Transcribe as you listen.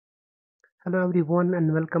Hello everyone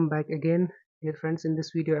and welcome back again. Dear friends, in this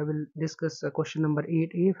video I will discuss question number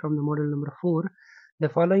 8a from the model number 4. The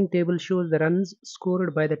following table shows the runs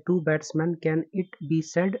scored by the two batsmen. Can it be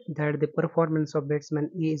said that the performance of batsman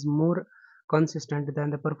A is more consistent than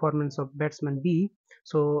the performance of batsman B?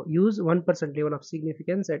 So use 1% level of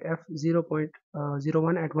significance at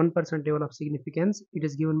f0.01 at 1% level of significance. It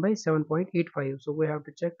is given by 7.85. So we have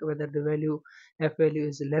to check whether the value f value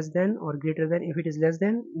is less than or greater than. If it is less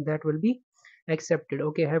than, that will be accepted.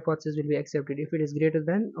 Okay, hypothesis will be accepted. If it is greater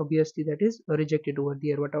than, obviously that is rejected over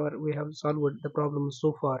there. Whatever we have solved the problem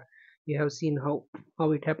so far, we have seen how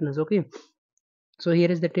it happens. Okay, so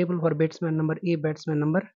here is the table for batsman number A, batsman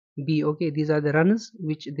number B. Okay, these are the runs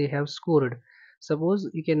which they have scored. Suppose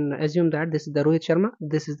you can assume that this is the Rohit Sharma,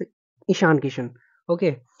 this is the Ishan Kishan.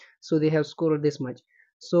 Okay, so they have scored this much.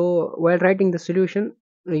 So while writing the solution,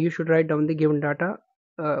 you should write down the given data.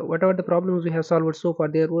 Whatever the problems we have solved so far,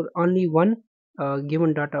 there were only one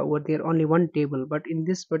given data over there, only one table. But in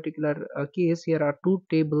this particular case, here are two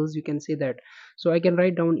tables, you can say that. So I can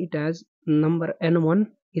write down it as number n1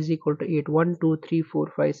 is equal to 8. 1 2 3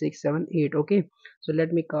 4 5 6 7 8. Okay, so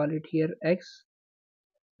let me call it here x,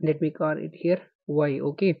 let me call it here y.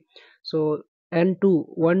 Okay, so n2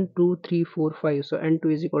 1 2 3 4 5, so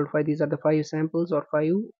n2 is equal to 5. These are the 5 samples or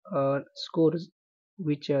 5 scores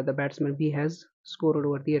which the batsman B has scored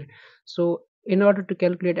over there. So in order to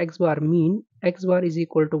calculate x bar mean, x bar is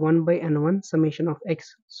equal to 1 by n1 summation of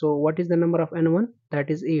x. So what is the number of n1?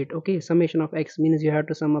 That is 8. Okay, summation of x means you have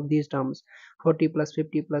to sum up these terms: 40 plus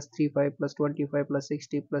 50 plus 35 plus 25 plus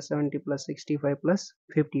 60 plus 70 plus 65 plus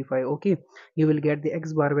 55. Okay, you will get the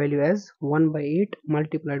x bar value as 1 by 8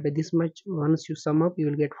 multiplied by this much. Once you sum up, you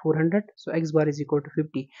will get 400. So x bar is equal to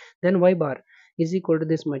 50. Then y bar is equal to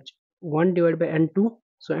this much: 1 divided by n2.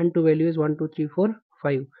 So n2 value is 1 2 3 4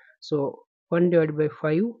 5. So 1 divided by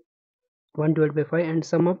 5, 1 divided by 5, and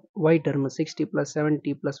sum up y term: 60 plus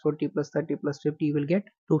 70 plus 40 plus 30 plus 50, you will get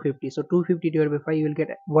 250. So 250 divided by 5, you will get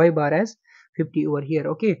y bar as 50 over here.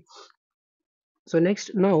 Okay, so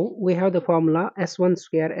next, now we have the formula s1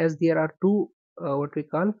 square, as there are two what we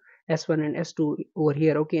call s1 and s2 over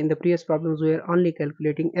here. Okay, in the previous problems we are only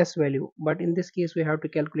calculating s value, but in this case we have to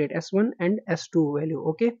calculate s1 and s2 value.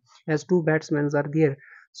 Okay, as two batsmen are there.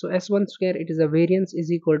 So s1 square, it is a variance, is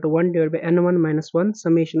equal to 1 divided by n1 minus 1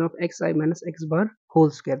 summation of xi minus x bar whole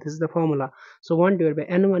square. This is the formula. So 1 divided by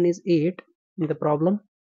n1 is 8 in the problem.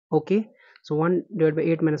 Okay, so 1 divided by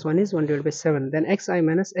 8 minus 1 is 1 divided by 7. Then xi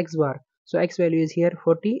minus x bar, so x value is here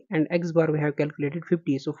 40 and x bar we have calculated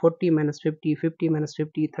 50. So 40 minus 50, 50 minus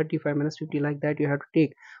 50, 35 minus 50, like that you have to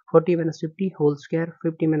take. 40 minus 50 whole square,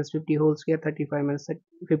 50 minus 50 whole square, 35 minus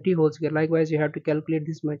 50 whole square. Likewise you have to calculate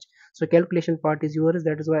this much. So calculation part is yours,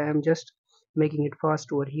 that is why I am just making it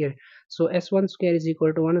fast over here. So s1 square is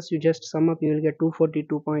equal to 1, as you just sum up, you will get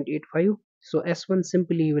 242.85. So s1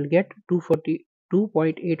 simply you will get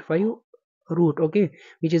 242.85 root. Okay,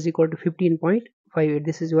 which is equal to 15.58.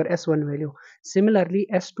 This is your s1 value. Similarly,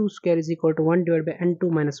 s2 square is equal to 1 divided by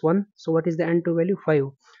n2 minus 1. So what is the n2 value?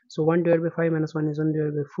 5. So 1 divided by 5 minus 1 is 1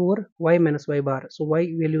 divided by 4. Y minus y bar, so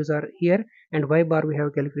y values are here and y bar we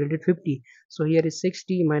have calculated 50. So here is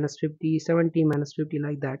 60 minus 50, 70 minus 50,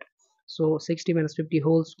 like that. So 60 minus 50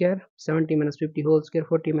 whole square, 70 minus 50 whole square,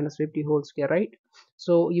 40 minus 50 whole square, right?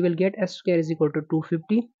 So you will get s square is equal to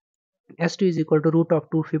 250, s2 is equal to root of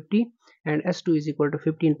 250, and s2 is equal to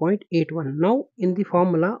 15.81. Now in the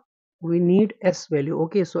formula we need s value.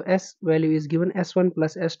 Okay, so s value is given s1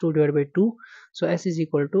 plus s2 divided by 2. So s is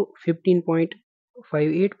equal to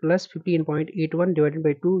 15.58 plus 15.81 divided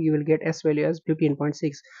by 2, you will get s value as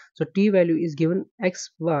 15.6. So t value is given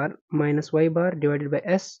x bar minus y bar divided by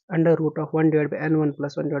s under root of 1 divided by n1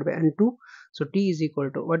 plus 1 divided by n2. So t is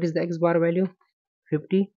equal to, what is the x bar value?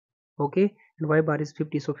 50. Okay, and y bar is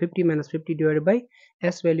 50. So 50 minus 50 divided by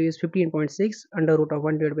s value is 15.6 under root of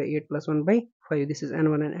 1 divided by 8 plus 1 by 5. This is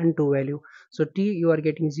n1 and n2 value. So t you are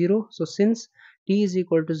getting 0. So since t is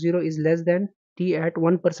equal to 0 is less than t at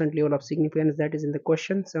 1% level of significance, that is in the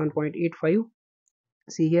question 7.85.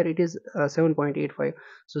 See here it is 7.85.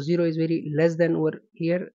 So 0 is very less than over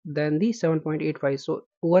here than the 7.85. So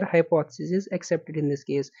our hypothesis is accepted in this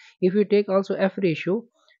case. If you take also f ratio,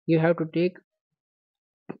 you have to take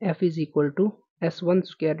f is equal to s1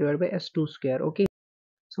 square divided by s2 square. Okay,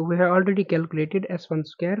 so we have already calculated s1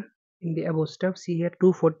 square in the above step. See here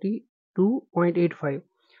 242.85.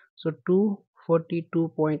 So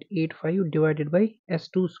 242.85 divided by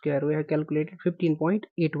s2 square, we have calculated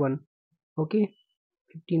 15.81. Okay,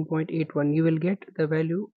 15.81, you will get the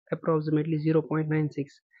value approximately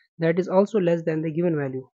 0.96. that is also less than the given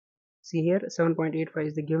value. See here, 7.85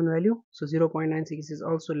 is the given value, so 0.96 is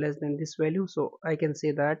also less than this value, so I can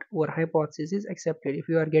say that our hypothesis is accepted. If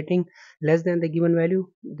you are getting less than the given value,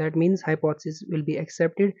 that means hypothesis will be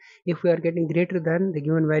accepted. If we are getting greater than the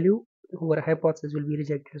given value, our hypothesis will be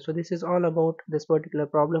rejected. So this is all about this particular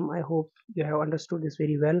problem. I hope you have understood this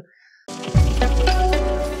very well.